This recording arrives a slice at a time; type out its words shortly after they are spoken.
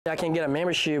I can get a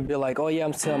membership, be like, oh yeah,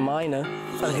 I'm still a minor.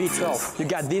 That's V12. You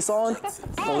got this on,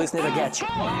 police never get you.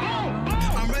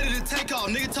 I'm ready to take off.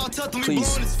 Nigga talk tough to me.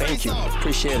 Please, thank you.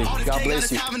 Appreciate it. God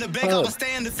bless you. Huh?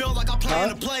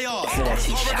 Yeah,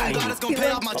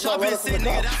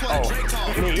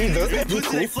 me either. You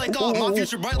cool.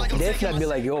 Definitely be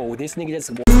like, yo, this nigga just.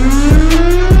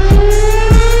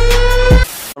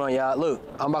 Hold on, y'all. Look,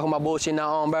 I'm back on my bullshit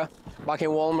now, bro. Back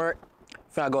in Walmart.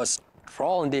 Finna go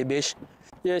crawling there, bitch.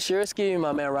 Yeah, sure, excuse me,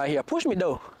 my man, right here. Push me,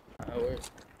 though.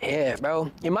 Yeah,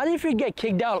 bro. Imagine if you get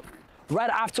kicked out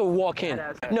right after walking.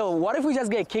 No, what if we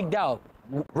just get kicked out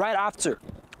right after?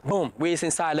 Boom, we is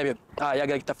inside, let me. Y'all gotta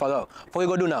get the fuck out. What we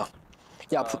gonna do now?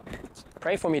 Yeah,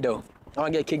 pray for me, though. I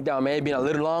wanna get kicked out, man. It's been a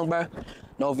little long, bro.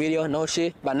 No video, no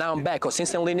shit. But now I'm back.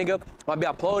 Consistently, nigga. I'm gonna be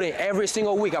uploading every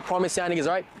single week. I promise y'all niggas,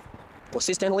 right?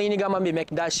 Consistently, nigga, I'm gonna be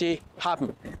making that shit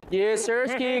happen. Yes, sir,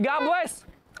 ski. God bless.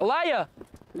 Liar.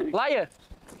 Liar.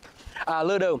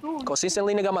 Look though,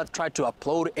 consistently, nigga, I'm gonna try to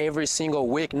upload every single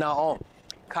week now on.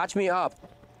 Catch me up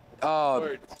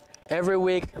every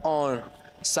week on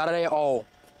Saturday or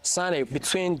Sunday.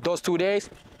 Between those 2 days,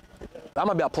 I'm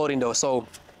gonna be uploading though, so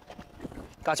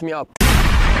catch me up.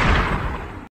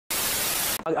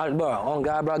 Bro, on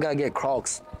God, bro, I gotta get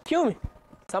Crocs. Kill me.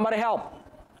 Somebody help.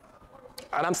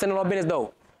 And I'm sending on business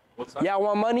though. Y'all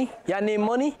want money? Y'all need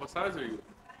money? What size are you?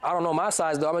 I don't know my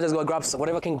size though. I'm gonna just go grab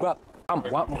whatever I can grab.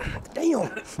 Damn.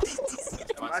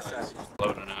 My size.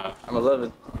 11.5. I'm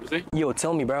 11. See? Yo,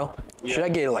 tell me, bro. Yeah. Should I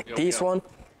get like this one?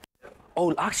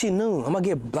 Oh, actually, no. I'm gonna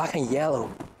get black and yellow.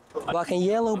 Black and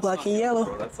yellow, black and yellow.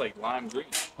 Bro, that's like lime green.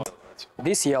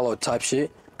 This yellow type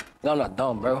shit. No, I'm not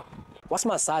dumb, bro. What's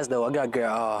my size though? I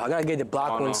gotta get the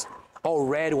black ones. Oh,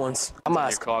 red ones. I'm Your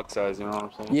asking. cock size, you know what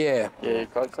I'm saying? Yeah. Yeah, your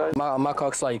cock size? My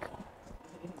cock's like.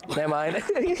 Never mind.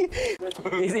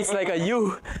 it's like a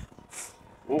U.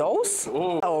 Those?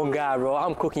 Ooh. Oh God, bro,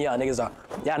 I'm cooking y'all niggas out.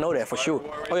 Y'all know that for sure.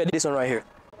 Oh yeah, this one right here.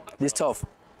 This tough.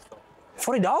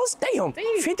 $40? Damn.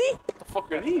 50? What the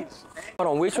fuck are these? Hold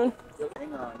on, which one?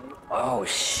 Oh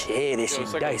shit, this shit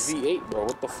It's like nice. a V8, bro.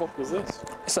 What the fuck is this?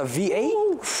 It's a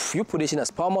V8. You put this in a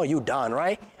Palmer, you done,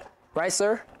 right? Right,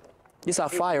 sir? These are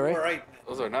fire, right?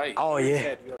 Those are nice. Oh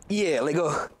yeah. Yeah, let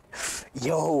go.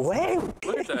 Yo, wait.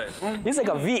 Look at that. This is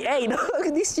like a V8. Look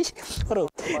at this shit. Hold on.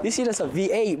 This shit is a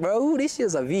V8, bro. This shit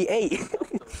is a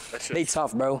V8. They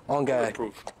tough, bro. On God.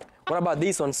 What about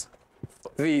these ones?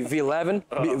 V11,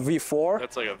 V4.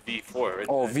 That's like a V4, right?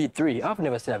 Oh, V3. I've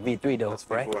never seen a V3 though, That's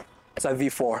right? V4. It's a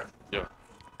V4. Yeah.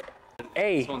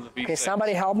 Hey, This one's a V6. can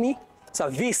somebody help me? It's a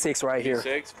V6 right here.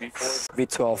 V6, V4.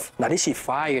 V12. Now this shit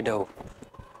fire though,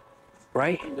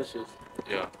 right? This is.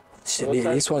 Yeah. Shit,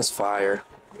 this one's fire.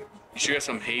 You should get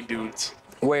some Hey Dudes.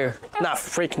 Where? Nah,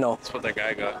 freak no. That's what that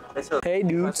guy got. Hey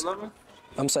dudes.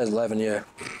 I'm size 11, yeah.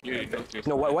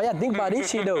 No, why you think about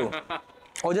this shit though?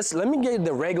 Oh, just let me get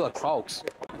the regular Crocs.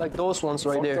 Like those ones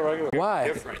right there. Why?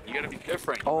 Different. You gotta be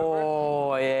different.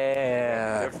 Oh,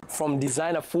 yeah. From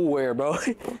designer footwear, bro.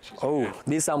 Oh,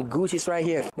 these some Gucci's right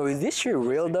here. No, is this shit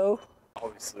real though?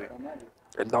 Obviously.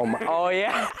 Oh,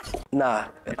 yeah. Nah,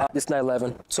 this not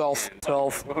 11. 12,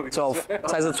 12, 12.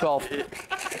 Size of 12.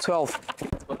 12.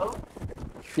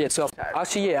 Yeah, 12.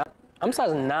 Actually, yeah. I'm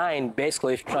size 9,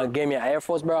 basically. If you're trying to get me an Air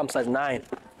Force, bro, I'm size 9.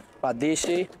 But this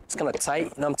shit, it's kind of tight, you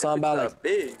know what I'm talking about? Like,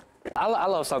 big. I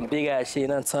love some big ass shit, you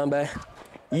know what I'm talking about?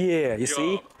 Yeah, you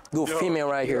see? Good female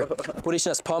right here. Put this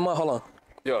in a Palmer, hold on.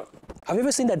 Yeah. Have you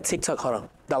ever seen that TikTok, hold on,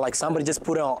 that like somebody just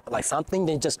put it on like something,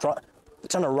 then just trying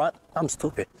to run? I'm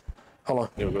stupid. Hold on.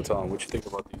 Yo, go tell him what you think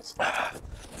about these.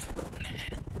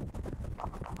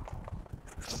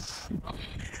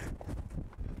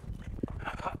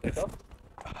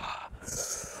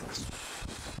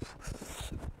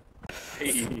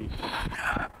 Hey.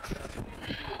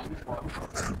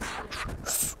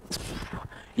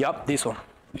 Yup, this one.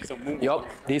 These are moonwalk. Yup,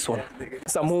 this one.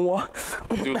 It's a moonwalk.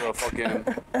 Do the fucking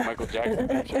Michael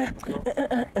Jackson shit.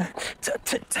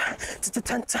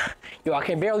 Yo, I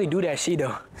can barely do that shit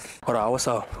though. Hold on, what's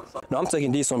up? No, I'm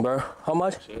taking this one, bro. How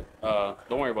much?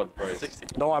 Don't worry about the price. 60.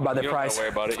 Don't worry about the You don't price. gotta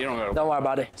worry about it. You don't gotta. Don't worry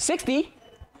about it. 60?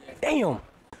 Damn.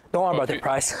 Don't worry about the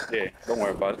price. Yeah, don't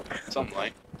worry about it. Something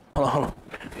like. Hold on, hold on.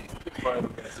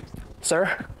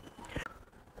 Sir?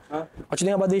 Huh? What you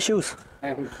think about these shoes?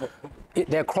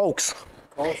 They're Crocs.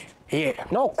 Yeah,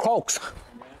 no Crocs.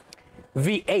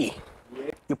 V8.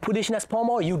 You put this in a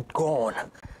Palmer, you gone.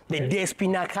 The DSP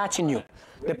not catching you.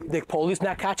 The police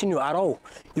not catching you at all.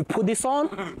 You put this on,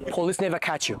 police never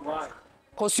catch you.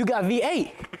 Cause you got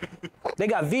V8. They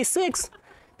got V6.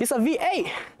 This a V8.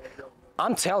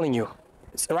 I'm telling you.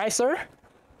 Right, sir?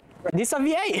 This a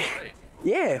V8.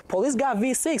 Yeah, police got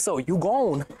V6, so you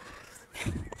gone.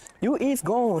 You is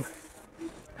gone.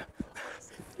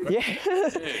 Yeah.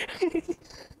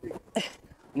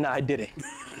 Nah, I didn't.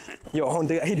 Yo,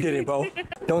 he did it, bro.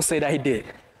 Don't say that he did.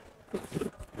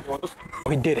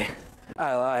 He did it.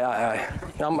 All right.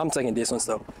 I'm taking this one,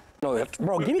 so. No,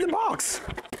 bro, give me the box.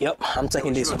 Yep, I'm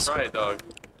taking this one. Try it, dog.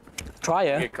 Try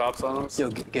it. Get cops on them. Yo,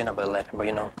 get number 11, but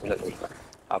you know, look,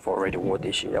 I've already wore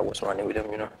this shit. I was running with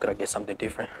them, you know. Gotta get something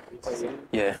different.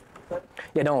 Yeah.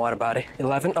 Yeah, don't worry about it.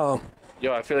 11.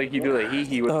 Yo, I feel like you do the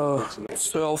hee-hee with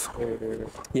 12.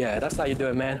 Yeah, that's how you do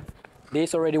it, man.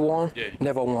 This already worn, Yeah.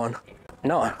 never worn.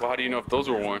 No. Well, how do you know if those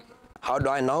were worn? How do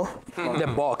I know? The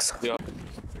box. Yeah.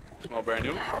 Smell brand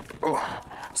new?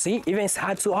 See, even it's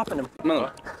hard to open them. No.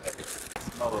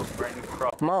 Smell those brand new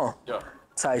Crocs. Come on. Yeah.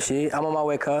 Type shit. I'm on my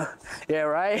way, cuz. Yeah,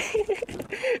 right?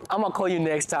 I'm gonna call you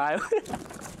next time.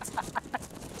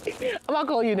 I'm gonna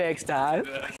call you next time.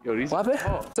 Yo, these What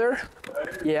happened, sir?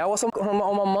 Yeah, I was on my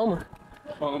mama.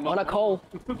 On a call.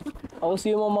 I was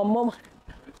seeing on my mama.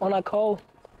 On a call.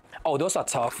 Oh, those are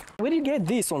tough. Where did you get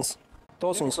these ones?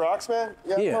 Those ones. Crocs, man?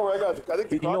 Yeah, Yeah. no, I got it. I think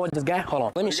the You know what this guy? Hold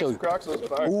on. Let me show you. Crocs, those are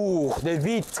fire. Ooh, the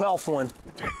V12 one.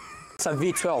 It's a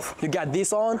V12. You got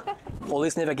this on,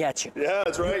 police never get you. Yeah,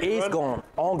 that's right. It's Run gone.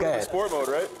 On God. Sport mode,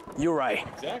 right? You're right.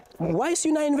 Exactly. Why is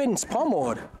you not in spawn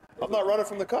mode? I'm not running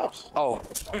from the cops. Oh,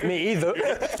 me either.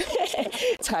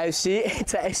 Type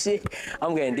shit.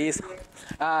 I'm getting this.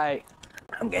 Alright.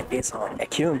 I'm getting this on.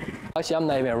 Actually, I'm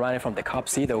not even running from the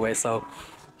cops either way, so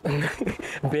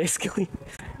basically,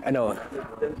 I know.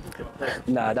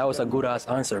 Nah, that was a good ass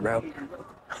answer, bro.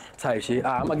 Type shit.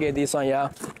 I'm gonna get this on, yeah.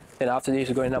 Then after this,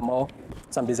 we're going up more.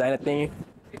 Some designer thing.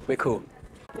 We cool.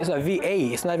 It's a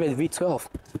VA. It's not even a V12.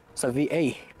 It's a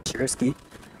VA. Chersky.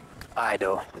 I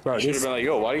though. Bro, Should have this. been like,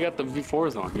 yo, why you got the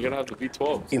V4s on? You gotta have the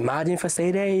V12s. Imagine if I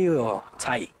say that, yo,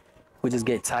 tight. We just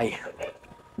get tight.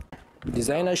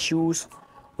 Designer shoes,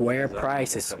 warehouse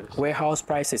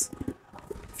prices.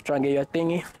 If you're trying to get your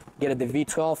thingy, get it the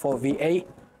V12 or V8.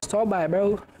 Store buy,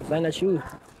 bro. Designer shoes.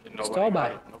 Store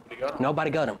buy. Nobody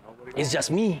got them. It's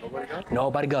just me.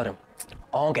 Nobody got them.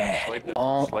 On God.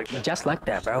 Just like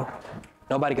that, bro.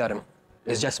 Nobody got them.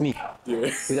 It's just me. Yeah.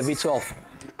 With a V12.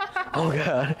 Oh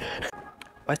God.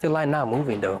 Why's the line not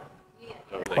moving though?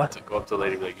 Like, What? to go up to the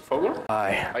lady, be like, you fuck with her?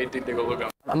 Alright. How you think they go look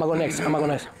at? I'm gonna go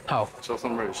next. How? Show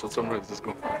some ribs. Let's go. Let's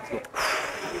go.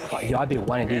 Oh, yo, I been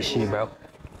wanting this shit, bro.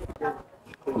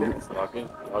 Lock in.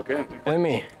 What do you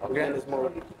mean?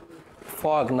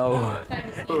 Fuck no.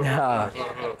 Nah.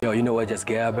 Yo, you know what I just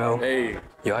got, bro? Hey.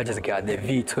 Yo, I just got the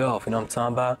V12, you know what I'm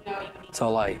talking about? So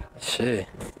like, shit.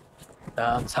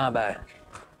 Nah, I'm talking about.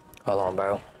 Hold on,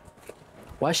 bro.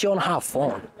 Why is she on her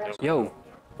phone? Yo,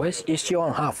 is she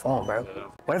on her phone, bro?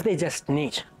 What if they just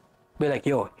snitch? Be like,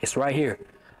 yo, it's right here.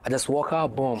 I just walk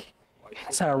out, boom.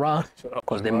 Turn around.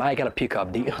 Cause they might gotta pick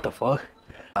up the, what the fuck?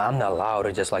 I'm not allowed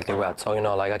to just like the way I talk, you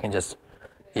know, like I can just,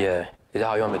 yeah. Is that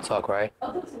how you want me to talk, right?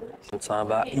 I'm talking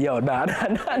about, yo, nah.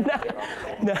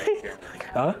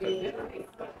 Huh?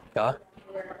 Yeah?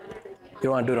 You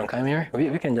wanna do it on camera?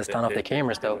 We can just turn off the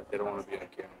cameras though. They don't want to be on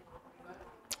camera.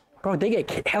 Bro, they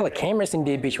get hella cameras in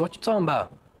there, bitch. What you talking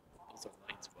about? Those are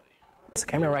lights, buddy. There's a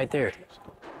camera right there.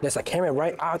 There's a camera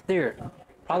right out there.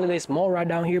 Probably there's more right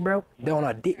down here, bro. They're on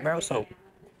our dick, bro, so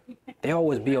they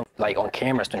always be on, like on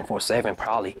cameras 24/7,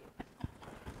 probably.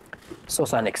 So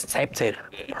it's an accepted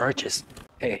purchase.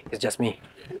 Hey, it's just me.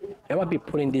 They might be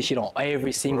putting this shit on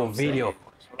every single video.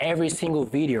 Every single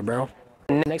video, bro.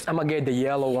 Next, I'm gonna get the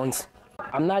yellow ones.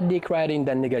 I'm not dick riding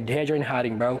that nigga Deadrin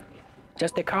hiding, bro.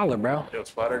 Just the color, bro. Yo,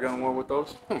 Spider Gun one with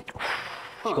those?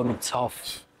 She gonna be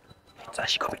tough. It's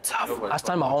actually gonna be tough. I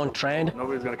start my own trend.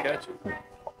 Nobody's gonna catch you.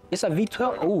 It's a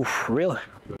V12. Oof, really?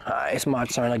 It's my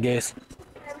turn, I guess.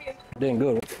 Doing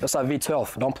good. That's a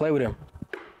V12. Don't play with him.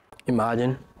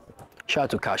 Imagine. Shout out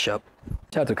to Cash Up.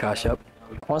 Shout out to Cash Up.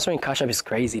 Sponsoring Cash Up is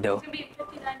crazy though.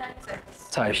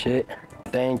 Type shit.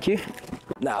 Thank you.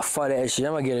 Nah, fuck that shit.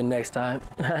 I'm gonna get it next time.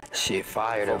 Shit,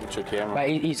 fire though. With your camera. But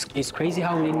it's crazy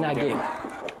how we did not get.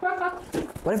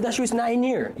 What if that shoe's not in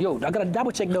here? Yo, I gotta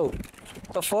double check though.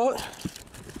 The fuck?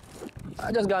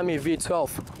 I just got me a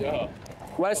V12. Yeah.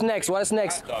 What's next? What's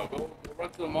next? Dog, go run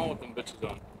to the mall with them bitches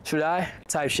on. Should I?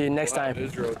 Type shit next time.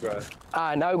 Israel drive.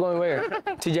 Alright, now we're going where?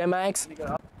 TJ Maxx?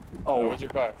 Oh, where's your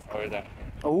car? Oh, right there.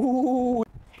 Ooh.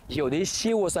 Yo, this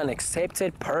shit was an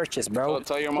accepted purchase, bro. So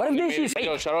tell your mom What if you this made shit's it. fake?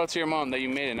 Yo, shout out to your mom that you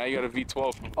made it. Now you got a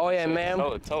V12. Oh yeah, ma'am.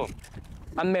 Tell them.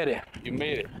 I made it. You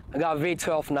made it. I got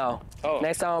V12 now. Oh.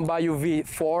 Next time I'll buy you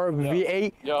V4,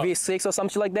 V8, Yeah. V6 or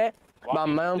something like that. Why My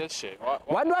you mom. This shit.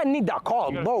 Why do I need that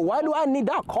car, bro? Why do I need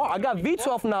that car? I got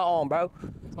V12 now on, bro.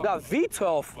 Got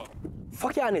V12.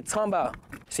 Fuck y'all need to talk about.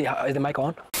 See, how is the mic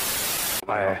on?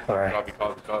 Alright.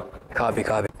 Copy.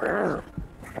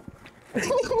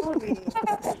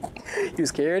 You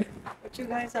scared? What you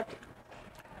guys up to?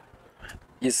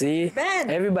 You see? Ben.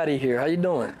 Everybody here. How you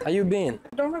doing? How you been?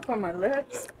 Don't work on my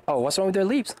lips. Oh, what's wrong with your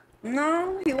lips?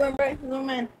 No, he went right to the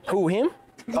man. Who, him?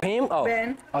 Oh, him? Oh,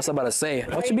 Ben. I was about to say,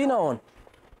 what you been on?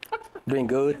 Doing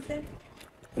good.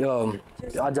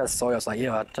 I just saw you. I was like,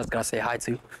 yeah, I just gotta say hi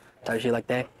to. Type shit like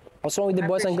that. What's wrong with the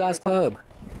Boys and Glass Club?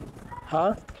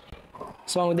 Huh?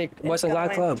 What's wrong with the Boys and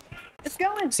Glass Club? It's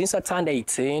going. Since I turned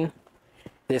 18,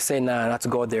 they say nah, not to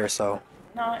go there, so.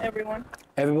 Not everyone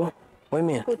Everyone? What do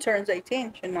you mean? who turns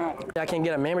 18 should not. I can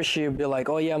get a membership, be like,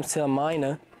 oh yeah, I'm still a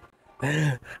minor.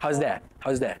 How's that?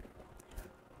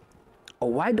 Oh,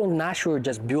 why don't Nashua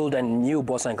just build a new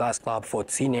Boys and Glass Club for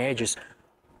teenagers?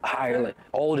 Higher, like,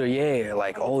 older, yeah,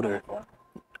 like older.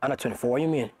 Under 24, you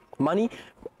mean? Money?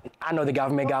 I know the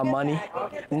government got money.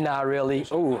 Not really.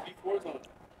 Oh,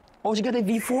 you got the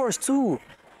V4s too.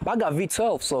 But I got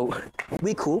V12, so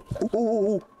we cool.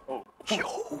 Ooh.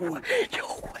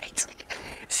 Yo, wait.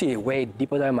 See, way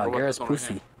deeper than my girl's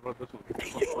pussy.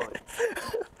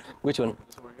 Which one?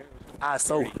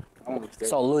 So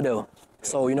Ludo.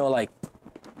 So, you know, like,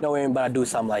 we're about to do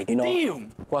something like, you know. Damn.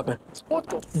 What happened? What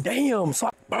the? Damn, so,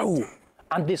 bro.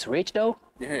 I'm this rich though.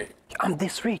 Yeah. I'm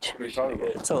this rich. What are you talking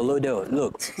about? So, Ludo,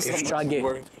 look, if you try to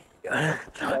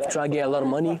get a lot of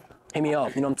money, hit me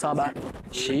up. You know what I'm talking about?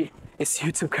 Shit, it's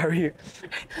YouTube career.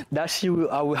 That shit,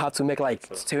 I will have to make like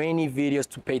 20 videos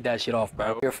to pay that shit off,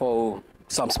 bro. Here for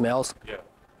some smells. Yeah. You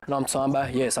know what I'm talking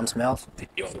about? Yeah, some smells.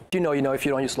 You know, if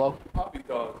you don't use slow. Poppy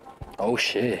dog. Oh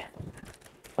shit.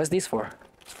 What's this for?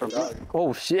 It's for God.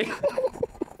 Oh shit. Yo,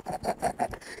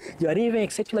 I didn't even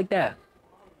accept you like that.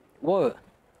 What?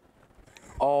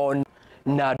 Oh,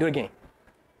 nah, do it again.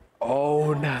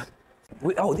 Oh, nah.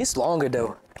 Oh, this longer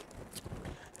though.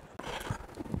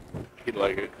 He'd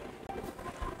like it.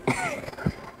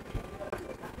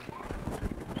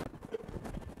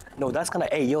 No, that's kind of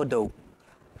AO though.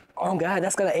 Oh God,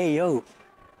 that's kind of AO.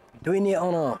 Doing it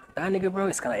on that nigga, bro,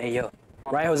 it's kind of AO.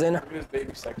 Right, Hosanna? This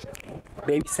baby section.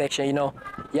 Baby section, you know.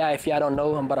 Yeah, if y'all don't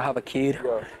know, I'm about to have a kid.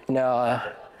 Yeah. You know,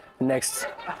 next.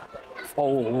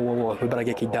 Oh, we better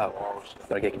get kicked out.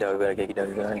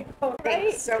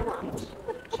 Thanks so much,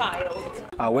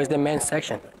 child. Where's the men's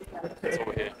section? It's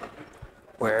over here.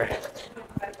 Where?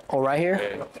 Oh, right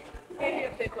here? Yeah.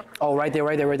 Oh, right there.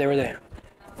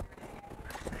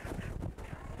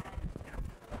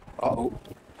 Uh-oh.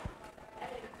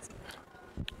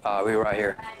 We're right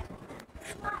here.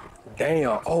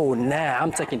 Damn. Oh, nah,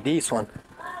 I'm taking this one.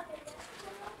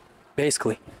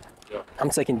 Basically. Yeah. I'm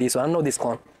taking this one. I know this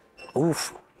one.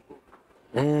 Oof.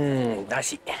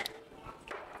 That's it.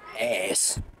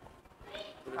 Ass.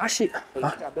 Ah, shit.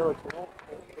 Huh?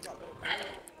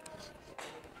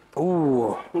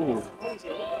 Ooh. Ooh.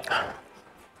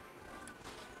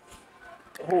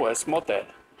 Oh, I smelled that.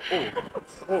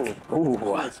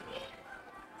 Ooh.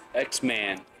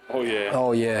 X-Man. Oh, yeah.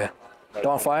 Oh, yeah.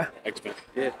 Dawn Fire? X-Men.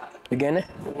 Yeah. You getting it?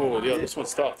 Oh, yeah, this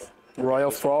one's tough.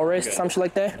 Royal Forest, Okay. something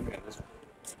like that? Okay, this one.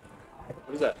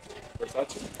 What is that?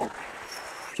 Versace?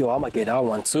 Yo, I'm gonna get that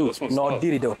one too. This one's No, tough.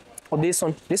 did it though. Oh, this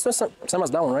one same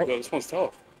as that one, right? Yo, this one's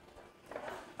tough. You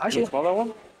Actually, smell that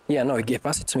one? yeah, no,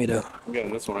 pass it to me though. I'm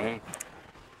getting this one right here.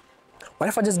 What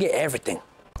if I just get everything?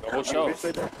 The whole shelf.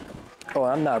 Oh,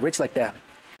 I'm not rich like that.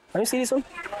 Let me see this one.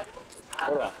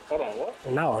 Hold on, what?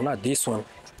 No, not this one.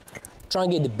 Trying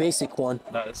to get the basic one.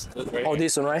 No, this right Oh, here.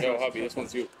 this one, right? Yo, hubby, this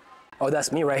one's you. Oh,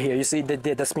 that's me right here. You see,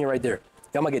 that's me right there.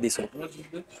 Yeah, I'm gonna get this one.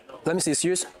 Let me see, it's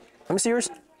yours. Let me see yours.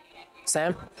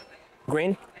 Sam,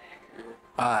 green.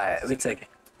 Alright, we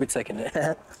taking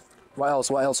it. What else?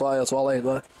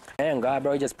 Damn, God,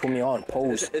 bro, you just put me on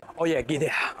pose. Oh yeah, get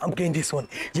it. I'm getting this one.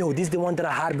 Yo, this is the one that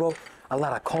I had, bro. A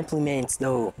lot of compliments,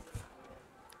 though.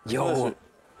 Yo.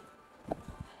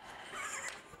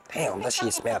 Damn, that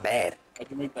shit smell bad. I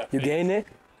can make that. You getting it?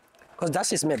 Cause that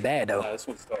shit smell bad, though. Nah, this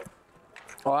one's tough.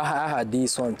 Oh, I had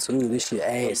this one too. This shit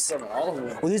ass. All of them.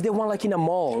 Well, this is the one like in the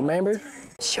mall, remember?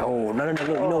 Yo, no, look,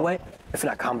 you know what? If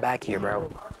I come back here,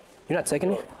 bro. You're not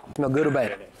taking it? Smell good or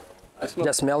bad? I smell.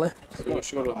 Just smell it? You want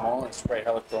to go to the mall and spray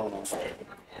hella cologne on.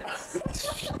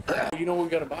 You know what we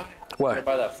gotta buy? We What? gotta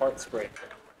buy that fart spray.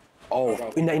 Oh,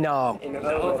 in the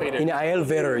Elevator.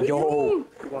 elevator, yo.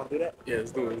 You want to do that? Yeah,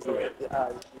 let's do it. You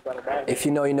better buy it. If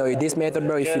you know this method,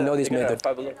 bro. If you know this They gotta method.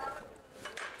 have 5 below.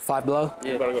 5 below?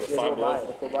 You gotta go to 5 Go buy below.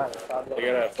 it. Go buy it. They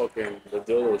gotta have fucking the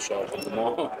dildo shop at the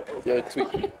mall. Yeah,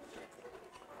 tweet.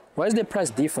 Why is the price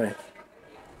different?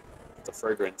 The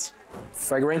fragrance.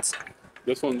 Fragrance?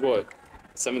 This one's what?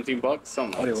 $17,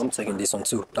 something. Oh, yeah, I'm taking this one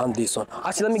too. I'm this one.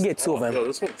 Actually, let me get two of Yo, them.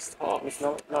 this one's tough.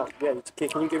 No. Yeah,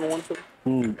 can you give me one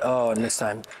too? Oh, next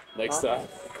time. Next time.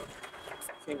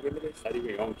 Can you give me this? How do you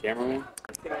get your own cameraman?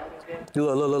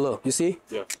 Look. You see?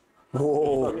 Yeah.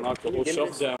 Whoa. Knock the whole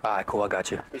shelf down. Alright, cool. I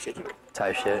got you. Appreciate you.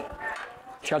 Type shit.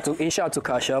 Shout out to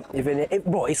Cash Up.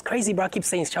 Bro, it's crazy, bro. I keep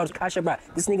saying shout out to Cash Up, bro.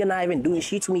 This nigga not even doing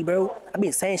shit to me, bro. I've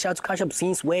been saying shout out to Cash Up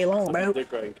since way long, bro.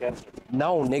 Dick right in cash.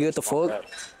 No, nigga, what the fuck?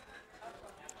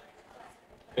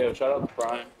 Yeah, shout out to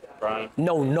Prime.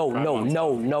 No.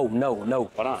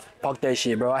 Why not? Fuck that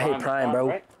shit, bro. I hate Prime, bro.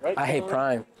 Right? I hate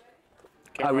Prime.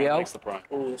 Cameraman Ariel? likes the Prime.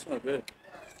 Oh, that's not good.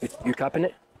 You copping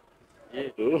it? Yeah,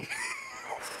 dude.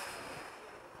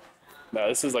 Nah,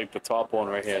 this is like the top one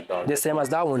right here, dog. The same as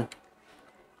that one.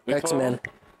 X-Men.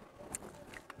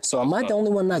 So am I the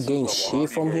only one not getting shit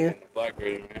from here? Black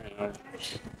rating, man.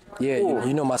 Yeah,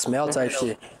 you know my smell type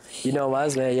shit. You know my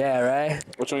smell, yeah, right?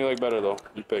 Which one you like better, though?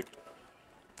 You pick.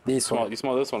 This one. You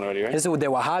smell this one already, right? This is the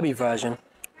Wahhabi version.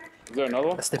 Is there another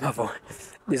one? That's my phone.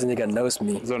 This nigga knows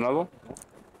me. Is there another one?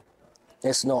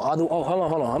 There's no other. Oh,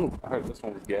 hold on. I heard this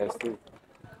one was gas, too.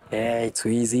 Hey,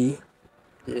 Tweezy.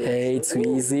 Hey,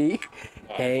 Tweezy.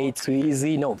 Hey,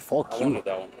 Tweezy. No, fuck I you. wanted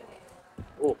that one.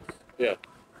 Oh, yeah.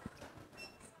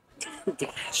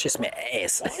 It's just my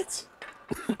ass.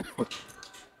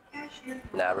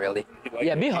 Not really. like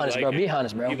Yeah, it. be You honest, like bro. it. Be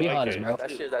honest, bro. You Be like honest, it. bro.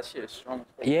 That shit is strong.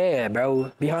 Yeah,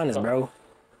 bro. Be honest, bro.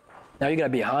 Now you gotta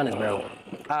be honest, bro.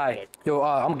 Alright, yo,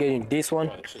 I'm getting this one.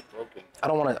 That shit's broken. I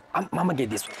don't wanna. I'm gonna get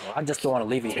this one, bro. I just don't wanna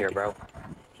leave it here, bro.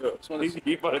 Sure.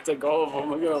 You about to take all of them.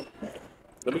 Look at them.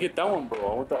 Let me get that one, bro.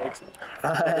 I want that X-Men.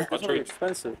 I'll It's trade.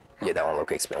 expensive. Yeah, that one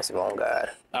look expensive. Oh God.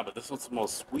 Nah, but this one's the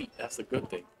most sweet. That's the good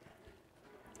thing.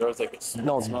 There was like a sweet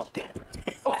No. smell.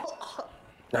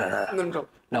 No.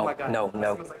 Oh my God. No.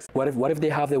 What if they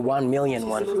have the 1 million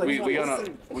one?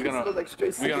 We're gonna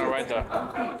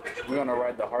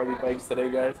ride the Harley bikes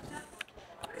today, guys.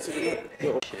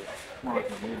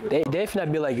 They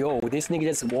definitely be like, yo, this nigga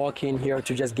just walk in here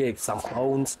to just get some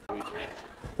clones.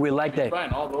 We like that.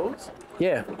 Buying all those?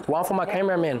 Yeah, one for my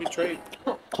cameraman. We trade.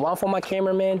 One for my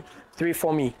cameraman, 3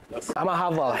 for me. I'm gonna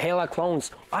have a hella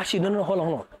clones. Actually, no, hold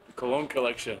on. Cologne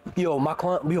collection. Yo, my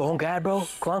clone, yo, oh God, bro,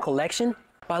 clone collection.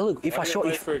 But look, if I show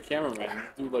you, for a cameraman,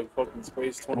 you do like fucking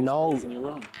space 20 No. sprays in your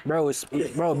room. bro,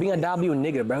 bro, being a W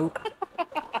nigga, bro.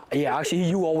 Yeah, actually,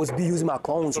 you always be using my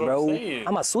clones, That's what I'm bro. saying.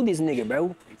 I'ma sue this nigga,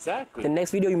 bro. Exactly. The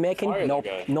next video you making, Fire no, the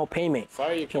guy. no payment.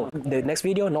 Fire your camera. The next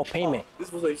video, no payment.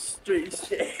 This was like straight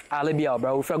shit. I'll let me out,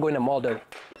 bro. If I go in the mall, though.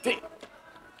 Damn.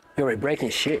 You're already breaking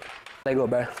shit. Let go,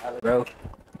 bro.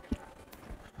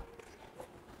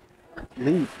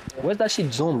 Leave. Where's that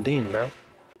shit zoomed in, bro?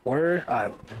 Where?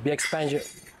 Big expansion.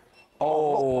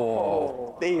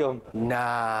 Oh, Damn.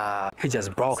 nah. He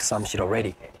just broke some shit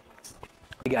already.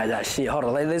 You got that shit. Hold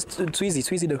on, let's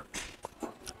Tweezy though.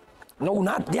 No,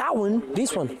 not that one.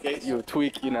 This one. You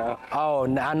tweak, you know. Oh,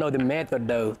 nah, I know the method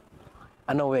though.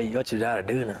 I know what you gotta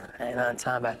do now. Ain't nothing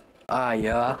time about.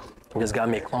 Yeah. Just got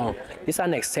me a clone. This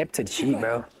unaccepted shit,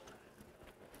 bro.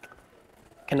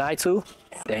 Can I too?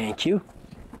 Thank you.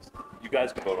 You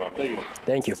guys can go around. There you go.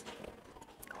 Thank you.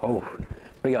 Oh,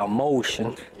 we got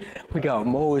motion. We got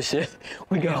motion.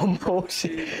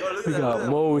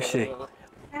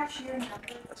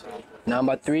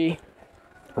 Number 3.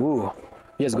 Ooh,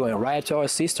 just going right to our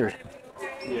sister.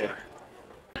 Yeah.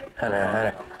 Hold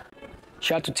on.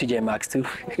 Shout out to TJ Maxx too.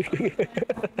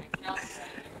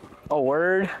 Oh,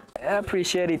 word. I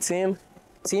appreciate it, Tim.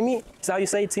 Timmy? Is that how you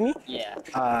say it, Timmy? Yeah.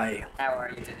 Aye. How are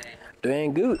you today?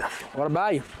 Doing good. What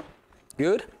about you?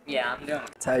 Good? Yeah, I'm doing.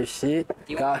 Type shit. Do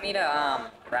you want me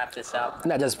to wrap this up?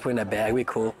 Not just put in a bag. We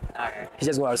cool. Okay. He's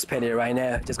just gonna spend it right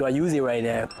now. Just gonna use it right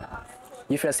now.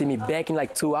 You finna see me back in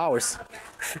like 2 hours.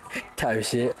 Type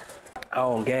shit. I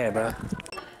don't care, bro.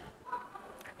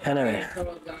 Anyway.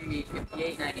 Total's gonna be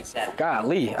 $58.97.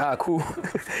 Golly. Cool.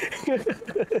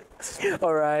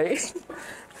 All right.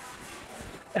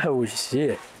 Oh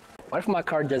shit. What if my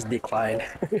card just declined?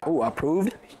 Oh,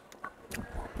 approved.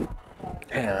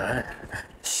 Yeah.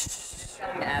 Ask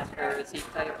for a receipt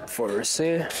type. For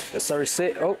receipt. Yes, sir,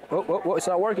 receipt. Oh, it's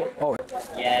not working. Oh.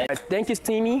 Yeah. Thank you,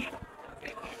 Steamy.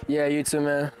 Yeah, you too,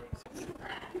 man.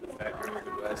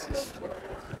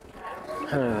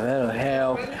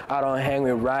 Hell, I don't hang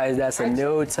with rides. That's a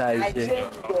new type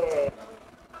shit.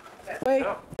 Wait,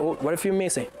 what if you're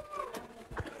missing?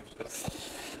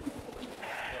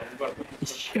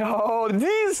 Yo,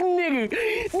 this nigga.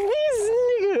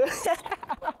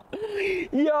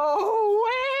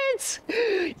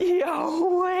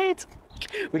 Yo, wait.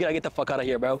 We gotta get the fuck out of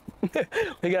here, bro.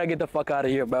 We gotta get the fuck out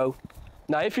of here, bro.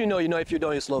 Now, if you know, you know. If you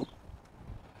don't, you're slow.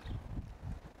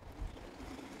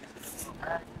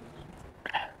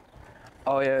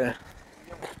 Oh yeah.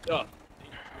 Yeah.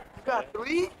 Got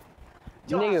 3?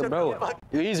 Nigga, bro.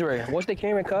 You easy right. What's the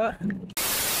camera cut?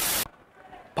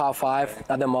 Power 5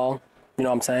 at the mall. You know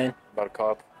what I'm saying? About a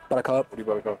cup. Buttercup. What do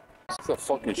you about to go? Is a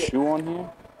fucking shoe on here?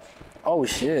 Oh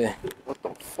shit. What the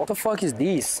fuck? What the fuck is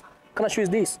this? What kind of shoe is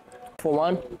this? For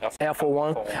one? Air for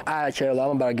one. Alright, chill.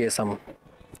 I'm about to get some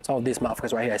of these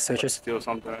motherfuckers right here at Searchers. Steal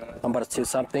something I'm about to steal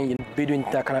something. You know, be doing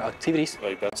that kind of activities.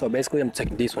 like that. So basically, I'm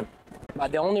taking this one.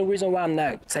 But the only reason why I'm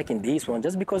not taking this one,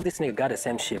 just because this nigga got the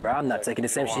same shit, bro. I'm not taking the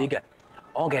same shit you got.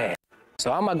 Okay.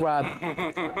 So I'm gonna grab.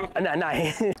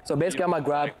 Nah. So basically, I'm gonna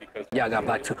grab. Yeah, I got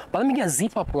black too. But let me get a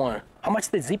zip up one. How much is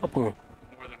the zip up one?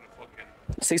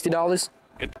 $60.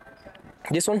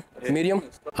 This one, medium.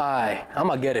 Alright, I'm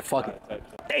gonna get it. Fuck it.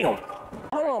 Damn.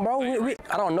 Hold on, bro.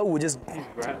 I don't know. We just.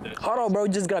 Hold on, bro.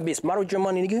 You just gotta be smart with your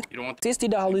money, nigga. You don't want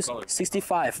 $60,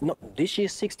 65. No, this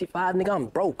shit 65, nigga. I'm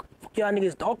broke. Fuck y'all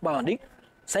niggas talk about, nigga.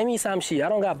 Send me some shit. I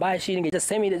don't gotta buy shit, nigga. Just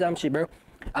send me the damn shit, bro.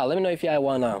 Let me know if y'all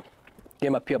wanna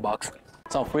get my PO box.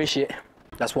 Some free shit.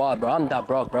 That's wild, bro. I'm that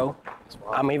broke, bro.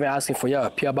 I'm even asking for your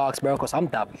PO box, bro, cause I'm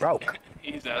that broke.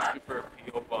 He's asking for a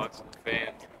P.O. box with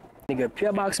fans. Nigga,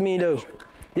 PO box me though.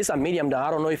 This a medium though.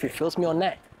 I don't know if it fills me on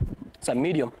that. It's a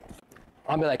medium.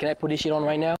 I'll be like, can I put this shit on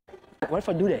right now? What if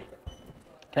I do that?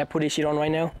 Can I put this shit on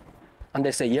right now? And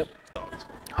they say, yep.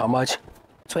 How much?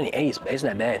 28, but it's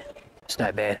not bad. It's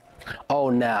not bad. Oh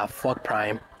nah, fuck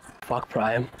Prime. Fuck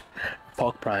Prime.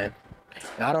 Fuck Prime.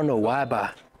 I don't know why,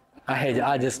 but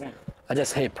I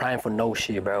just hate Prime for no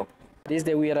shit, bro. This is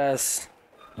the weird ass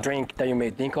drink that you may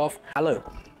think of. Hello.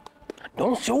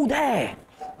 Don't show that.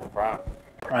 Prime.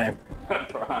 Prime.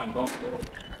 Prime, don't go.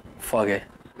 Fuck it.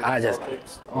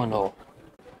 Oh no.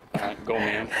 Alright, go,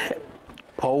 man.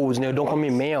 Pose, nigga. Don't call me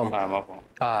ma'am. Alright, my phone.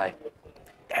 Alright.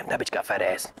 Damn, that bitch got fat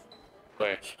ass. Go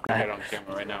ahead. Go ahead on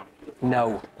camera right now.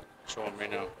 No. Show him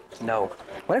right now. No.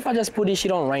 What if I just put this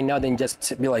shit on right now, then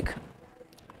just be like,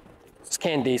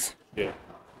 scan this? Yeah.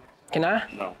 Can I?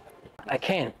 No. I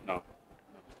can. No.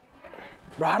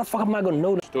 Bro, how the fuck am I gonna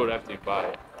know? Just do it after you buy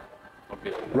it. Don't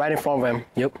be like, Right in front of him.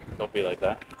 Yep. don't be like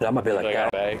that. I'm gonna be like Like a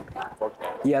that. bag. Fuck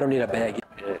that. Yeah, I don't need a bag.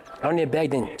 Yeah. I don't need a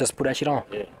bag, then just put that shit on.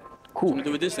 Yeah. Cool. What you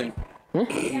do with this thing?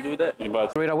 What you do with that? You about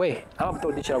to Throw it away. I'm gonna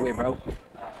throw this shit away, bro.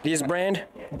 This brand,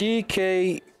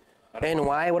 DKNY.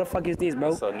 What the fuck is this, bro?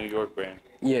 It's a New York brand.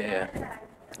 Yeah.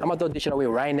 I'm gonna throw this shit away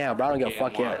right now, bro. I don't give a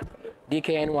fuck yet.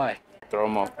 DKNY. Throw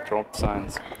them up. Throw up the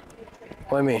signs.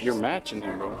 What do you mean? You're matching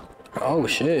him, bro. Oh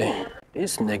shit.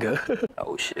 This nigga.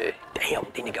 Oh shit. Damn,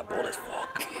 this nigga bold as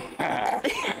fuck.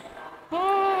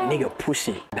 Nigga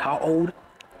pushing. How old?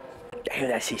 Damn,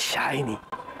 that shit shiny.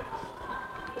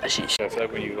 That shit I feel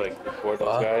like when you like record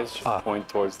those guys, just point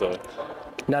towards the.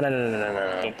 No.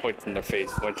 Don't point in their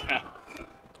face. Point down.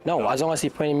 No, as long as he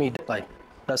pointing me, like,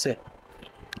 that's it.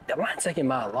 The line's taking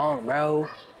my long, bro.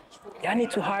 Y'all need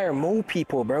to hire more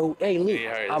people, bro. Hey, look, Yeah,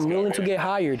 hire this I'm guy, willing to man. get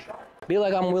hired. Be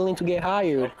like I'm willing to get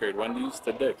hired. Upgrade. When do you use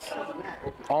the dicks?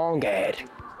 On God.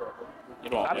 You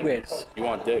don't want Upgrade. dicks. You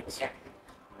want dicks.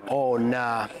 Oh,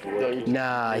 nah.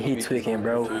 Nah, he tweaking,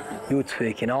 bro. You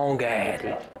tweaking. On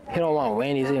God. He don't want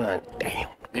Wendy's. He want, damn.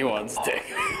 He wants dick.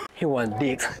 He want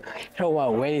dicks. He don't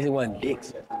want Wendy's. He want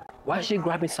dicks. Why is she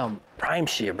grabbing some Prime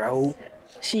shit, bro?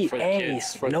 She For the kids.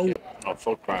 ass. For the No. kids. Oh,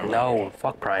 fuck Prime. No,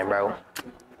 fuck Prime, bro.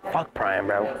 Fuck Prime,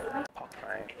 bro. Fuck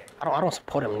Prime. I don't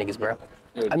support them niggas, bro.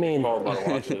 Yo, I mean, Jake Paul about to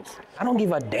watch this. I don't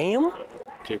give a damn.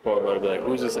 Jake Paul about to be like,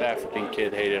 who's this African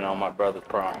kid hating on my brother's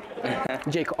Prime?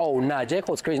 Jake, oh nah, Jake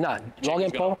Paul's crazy. Nah, Logan He's gonna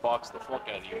Paul. box the fuck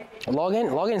out of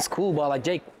you. Logan's cool, but like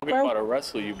Jake, He's about bro. to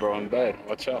wrestle you, bro, in bed.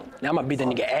 Watch out. Now I'm gonna beat the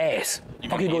nigga ass.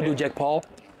 Fuck you go do, Jake Paul.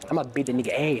 I'm gonna beat the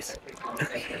nigga ass.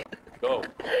 Go.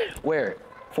 Where?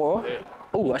 For? Yeah.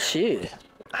 Oh shit.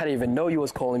 I didn't even know you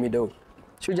was calling me though.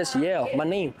 Should just yell my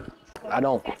name. I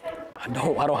don't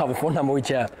have a phone number with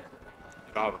you. You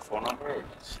don't have a phone number?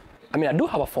 I mean, I do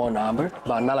have a phone number,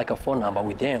 but not like a phone number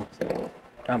with them.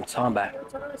 I'm talking about.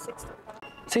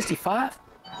 65?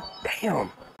 Damn.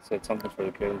 Said something for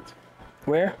the kids.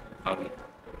 Where?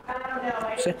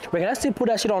 Wait, can I still put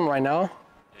that shit on right now?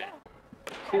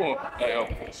 Cool. Hey, yo,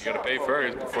 you gotta pay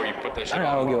first before you put that shit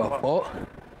I don't on. give a fuck.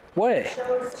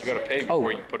 What? You gotta pay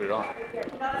before you put it on.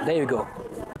 There you go.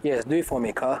 Yes, do it for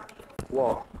me, car.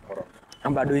 Whoa.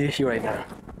 I'm about to do this shit right now.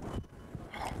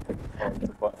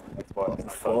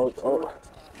 Fuck. Oh.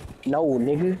 No,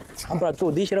 nigga. I'm about to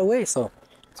throw this shit away, so.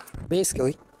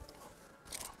 Basically.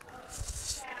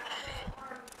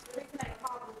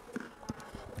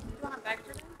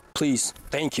 Please.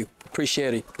 Thank you.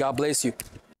 Appreciate it. God bless you.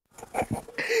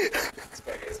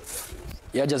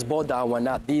 Yeah, I just bought that one,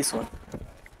 not this one.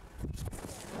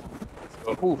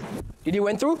 Ooh. Did you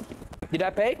went through? Did I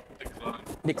pay?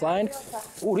 Declined?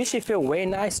 Ooh, this shit feel way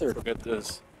nicer. Look at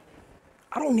this.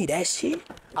 I don't need that shit.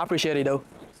 I appreciate it though.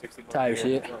 60 Type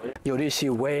shit. Yo, this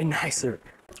shit way nicer.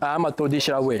 I'm gonna throw this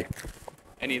shit away.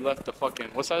 And he left the fucking,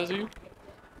 what size are you?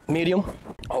 Medium.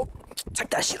 Oh, take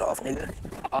that shit off, nigga.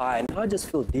 Alright, now I just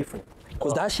feel different.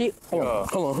 Cause that shit, hold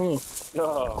on.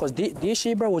 Yeah. Cause this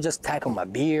shit, bro, will just tack on my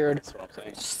beard. That's what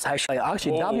I'm saying. Like,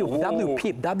 actually,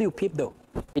 W peep though.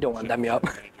 You don't want to dab me up.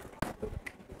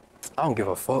 I don't give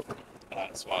a fuck.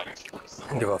 That's why. I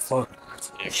don't give a fuck.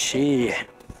 Shit.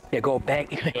 Yeah, go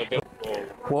back.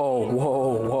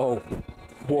 Whoa.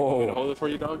 Hold it for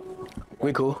you, dog.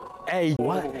 We cool. Hey,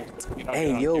 what?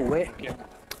 Hey, yo, wait.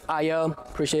 I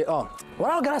appreciate. Oh, what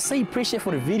I gotta say? Appreciate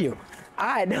for the video.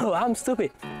 I know I'm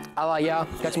stupid. I like y'all.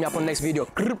 Catch me up on the next video.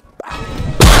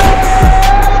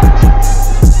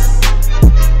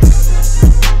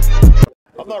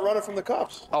 I'm not running from the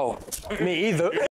cops. Oh, me either.